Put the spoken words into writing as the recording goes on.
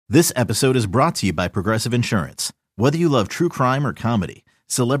This episode is brought to you by Progressive Insurance. Whether you love true crime or comedy,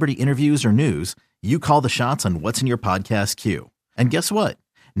 celebrity interviews or news, you call the shots on what's in your podcast queue. And guess what?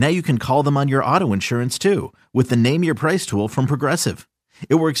 Now you can call them on your auto insurance too with the Name Your Price tool from Progressive.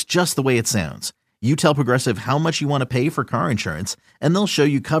 It works just the way it sounds. You tell Progressive how much you want to pay for car insurance, and they'll show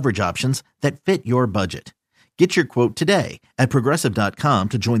you coverage options that fit your budget. Get your quote today at Progressive.com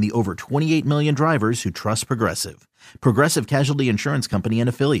to join the over 28 million drivers who trust Progressive. Progressive Casualty Insurance Company and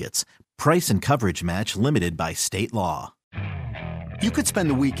Affiliates. Price and coverage match limited by state law. You could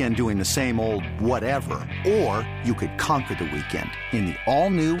spend the weekend doing the same old whatever, or you could conquer the weekend in the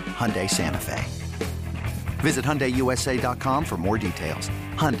all-new Hyundai Santa Fe. Visit HyundaiUSA.com for more details.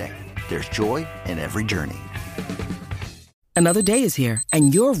 Hyundai, there's joy in every journey. Another day is here,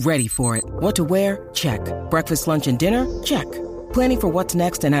 and you're ready for it. What to wear? Check. Breakfast, lunch, and dinner? Check. Planning for what's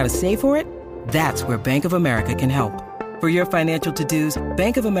next and how to save for it? That's where Bank of America can help. For your financial to-dos,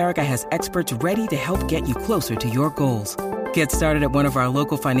 Bank of America has experts ready to help get you closer to your goals. Get started at one of our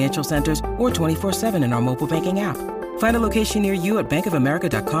local financial centers or 24/7 in our mobile banking app. Find a location near you at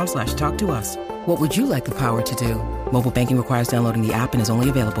bankofamerica.com/talktous. What would you like the power to do? Mobile banking requires downloading the app and is only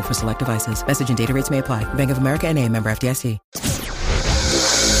available for select devices. Message and data rates may apply. Bank of America N.A., member FDIC.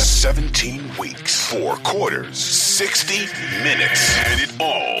 17 weeks, 4 quarters, 60 minutes, and it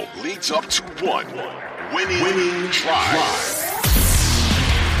all leads up to one winning drive.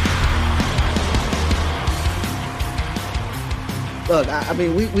 Look, I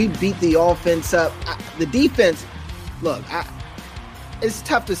mean, we beat the offense up. The defense, look, it's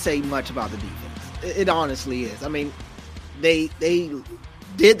tough to say much about the defense. It honestly is. I mean, they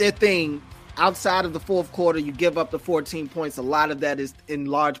did their thing outside of the fourth quarter. You give up the 14 points. A lot of that is in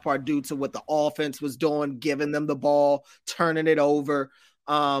large part due to what the offense was doing, giving them the ball, turning it over.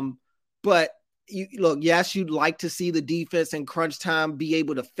 But yes, you'd like to see the defense in crunch time be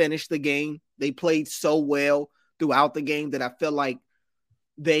able to finish the game. They played so well throughout the game that I feel like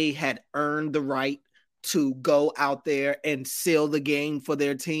they had earned the right to go out there and seal the game for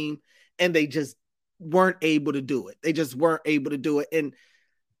their team, and they just weren't able to do it. They just weren't able to do it. And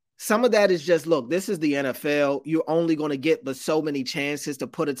some of that is just, look, this is the NFL. You're only going to get but so many chances to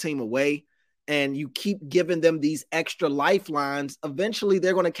put a team away, and you keep giving them these extra lifelines. Eventually,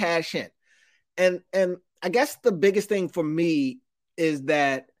 they're going to cash in. And I guess the biggest thing for me is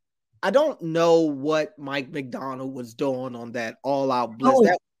that I don't know what Mike Macdonald was doing on that all-out blitz.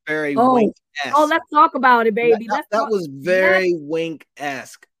 That was very Wink-esque. Oh, let's talk about it, baby. That was very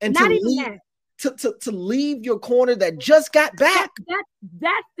Wink-esque. And not even that. To leave your corner that just got back.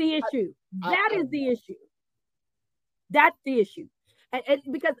 That's the issue. That is the issue. That's the issue. And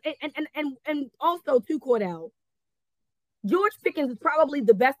because also too, Cordell, George Pickens is probably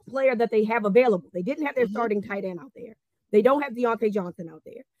the best player that they have available. They didn't have their starting tight end out there. They don't have Deontay Johnson out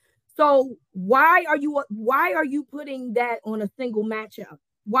there. So why are you putting that on a single matchup?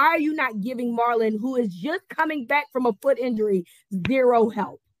 Why are you not giving Marlon, who is just coming back from a foot injury, zero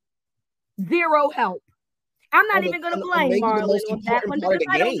help? Zero help. I'm not even going to blame Marlon on that one because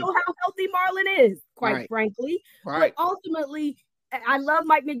I don't know how healthy Marlon is, quite frankly. Right. But ultimately, I love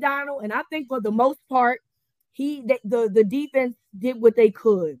Mike Macdonald, and I think for the most part, the defense did what they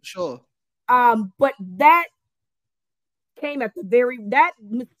could. Sure. But that came at that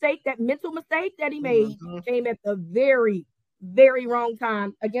mental mistake that he made came at the very, very wrong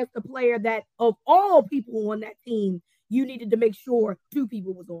time against a player that of all people on that team, you needed to make sure 2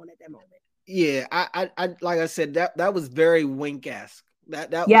 people was on at that moment. Yeah, I like I said, that was very Wink-esque.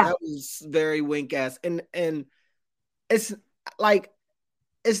 That was very Wink-esque. And it's like,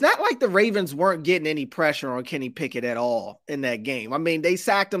 it's not like the Ravens weren't getting any pressure on Kenny Pickett at all in that game. I mean, they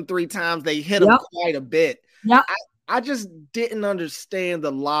sacked him 3 times. They hit him quite a bit. Yep. I just didn't understand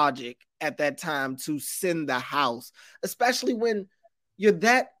the logic at that time to send the house, especially when you're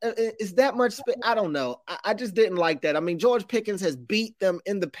is that much. I don't know. I just didn't like that. I mean, George Pickens has beat them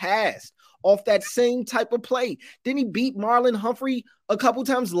in the past off that same type of play. Didn't he beat Marlon Humphrey a couple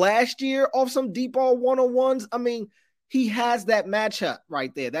times last year off some deep ball one-on-ones? I mean, he has that matchup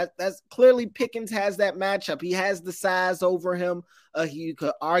right there. That's clearly Pickens has that matchup. He has the size over him. You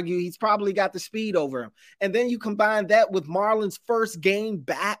could argue he's probably got the speed over him. And then you combine that with Marlon's first game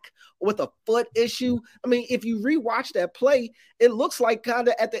back with a foot issue. I mean, if you rewatch that play, it looks like kind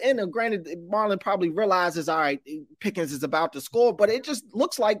of at the end of, granted, Marlon probably realizes, all right, Pickens is about to score, but it just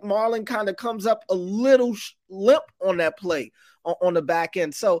looks like Marlon kind of comes up a little limp on that play on the back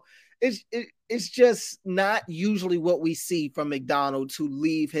end. So it's just not usually what we see from Macdonald to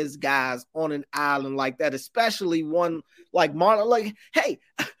leave his guys on an island like that, especially one like Marlon. Like, hey,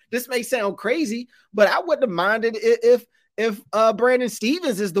 this may sound crazy, but I wouldn't have minded if Brandon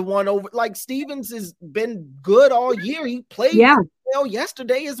Stevens is the one over. Like, Stevens has been good all year. He played well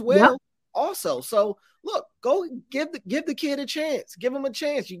yesterday as well. Also, so look, go give the kid a chance. Give him a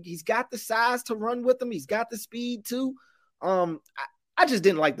chance. He's got the size to run with him. He's got the speed too. I just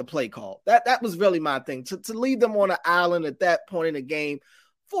didn't like the play call. That was really my thing. To leave them on an island at that point in the game,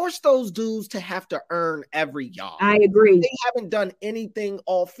 force those dudes to have to earn every yard. I agree. They haven't done anything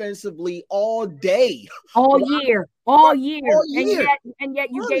offensively all day. All year. And yet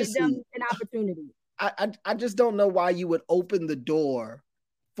you gave them an opportunity. I just don't know why you would open the door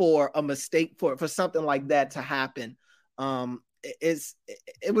for a mistake, for something like that to happen.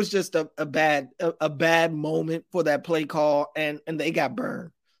 It was just a bad moment for that play call, and they got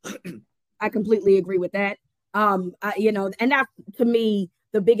burned. I completely agree with that. And that's, to me,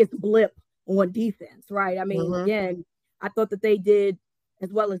 the biggest blip on defense, right? I mean, again, I thought that they did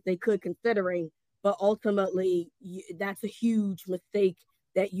as well as they could considering, but ultimately that's a huge mistake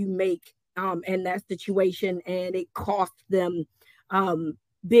that you make in that situation, and it cost them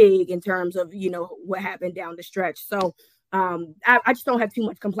big in terms of, what happened down the stretch. So I just don't have too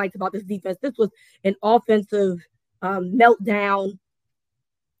much complaints about this defense. This was an offensive meltdown.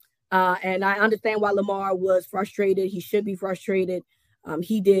 And I understand why Lamar was frustrated. He should be frustrated.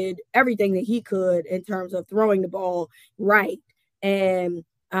 He did everything that he could in terms of throwing the ball right. And,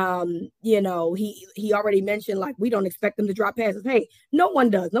 he already mentioned, like, we don't expect them to drop passes. Hey, no one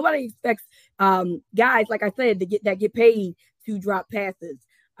does. Nobody expects guys, like I said, to get paid to drop passes.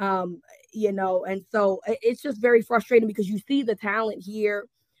 And so it's just very frustrating because you see the talent here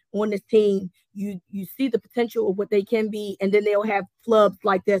on this team. You see the potential of what they can be, and then they'll have flubs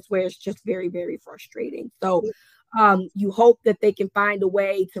like this where it's just very, very frustrating. So you hope that they can find a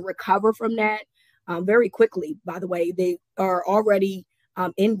way to recover from that very quickly. By the way, they are already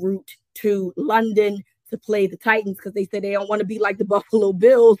en route to London to play the Titans because they said they don't want to be like the Buffalo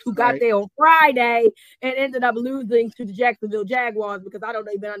Bills, who got there on Friday and ended up losing to the Jacksonville Jaguars, because I don't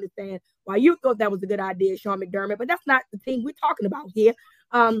even understand why you thought that was a good idea, Sean McDermott. But that's not the team we're talking about here.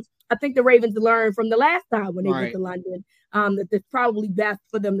 I think the Ravens learned from the last time when they went to London that it's probably best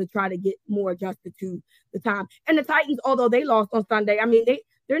for them to try to get more adjusted to the time. And the Titans, although they lost on Sunday, I mean,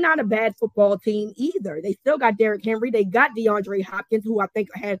 they're not a bad football team either. They still got Derrick Henry. They got DeAndre Hopkins, who I think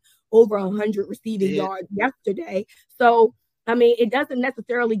had over 100 receiving yards yesterday. So, I mean, it doesn't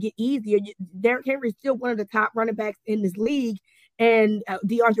necessarily get easier. Derrick Henry is still one of the top running backs in this league. And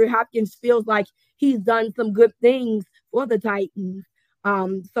DeAndre Hopkins feels like he's done some good things for the Titans.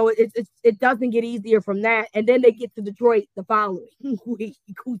 So it doesn't get easier from that. And then they get to Detroit the following week,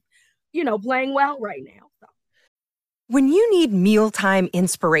 who's, playing well right now. So. When you need mealtime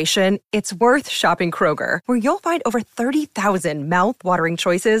inspiration, it's worth shopping Kroger, where you'll find over 30,000 mouth-watering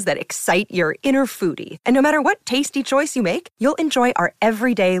choices that excite your inner foodie. And no matter what tasty choice you make, you'll enjoy our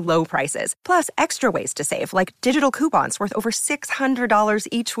everyday low prices, plus extra ways to save, like digital coupons worth over $600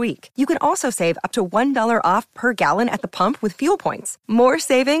 each week. You can also save up to $1 off per gallon at the pump with fuel points. More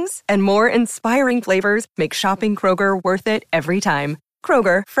savings and more inspiring flavors make shopping Kroger worth it every time.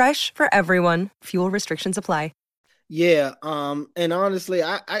 Kroger, fresh for everyone. Fuel restrictions apply. Yeah, and honestly,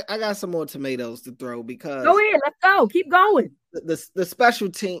 I got some more tomatoes to throw because go ahead, let's go, keep going. The special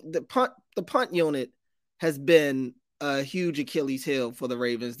team, the punt unit has been a huge Achilles heel for the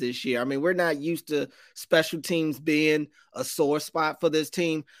Ravens this year. I mean, we're not used to special teams being a sore spot for this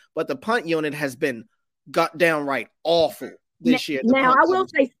team, but the punt unit has been downright awful this year. Now, I will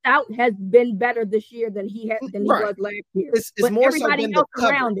say Stout has been better this year than he was last year. It's more everybody so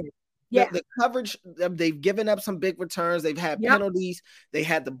else around it. Yeah. The coverage, they've given up some big returns. They've had penalties. They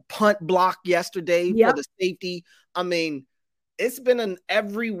had the punt block yesterday for the safety. I mean, it's been an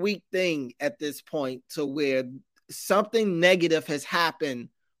every week thing at this point to where something negative has happened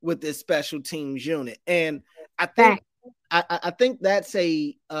with this special teams unit. And I think that's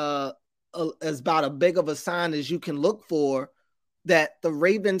as about as big of a sign as you can look for that the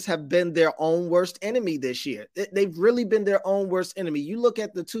Ravens have been their own worst enemy this year. They've really been their own worst enemy. You look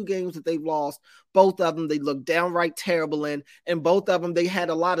at the two games that they've lost, both of them, they look downright terrible in, and both of them, they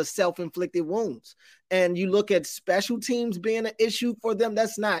had a lot of self-inflicted wounds. And you look at special teams being an issue for them,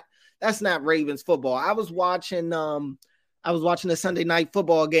 that's not Ravens football. I was watching a Sunday night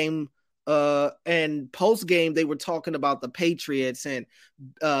football game, and post game, they were talking about the Patriots, and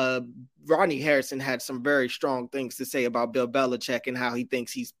Rodney Harrison had some very strong things to say about Bill Belichick and how he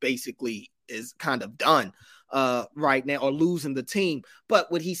thinks he's basically is kind of done right now or losing the team.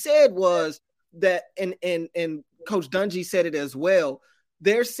 But what he said was that, and Coach Dungy said it as well,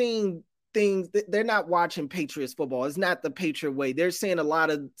 they're seeing things. They're not watching Patriots football. It's not the Patriot way. They're seeing a lot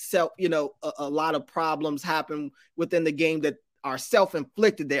of a lot of problems happen within the game that are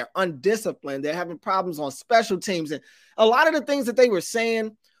self-inflicted. They're undisciplined. They're having problems on special teams. And a lot of the things that they were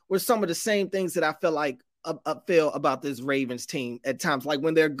saying were some of the same things that I feel like feel about this Ravens team at times. Like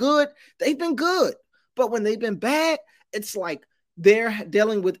when they're good, they've been good. But when they've been bad, it's like they're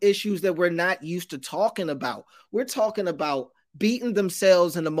dealing with issues that we're not used to talking about. We're talking about beating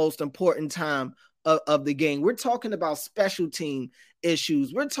themselves in the most important time of the game. We're talking about special team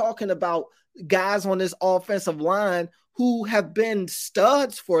issues. We're talking about guys on this offensive line who have been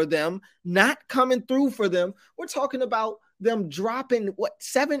studs for them, not coming through for them. We're talking about them dropping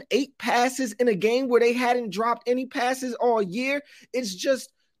 7-8 passes in a game where they hadn't dropped any passes all year. It's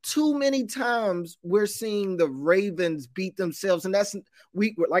just too many times we're seeing the Ravens beat themselves. And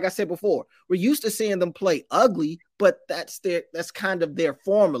like I said before, we're used to seeing them play ugly, but that's kind of their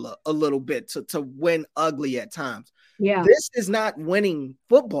formula a little bit to win ugly at times. Yeah. This is not winning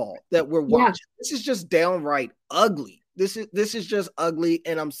football that we're watching. Yeah. This is just downright ugly. This is just ugly.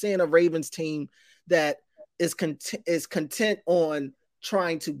 And I'm seeing a Ravens team that is content on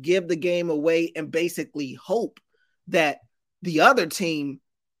trying to give the game away and basically hope that the other team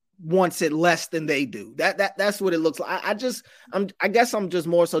wants it less than they do. That's what it looks like. I guess I'm just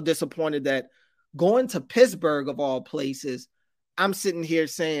more so disappointed that going to Pittsburgh of all places, I'm sitting here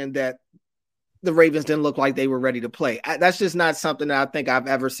saying that the Ravens didn't look like they were ready to play. That's just not something that I think I've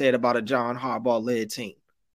ever said about a John Harbaugh led team.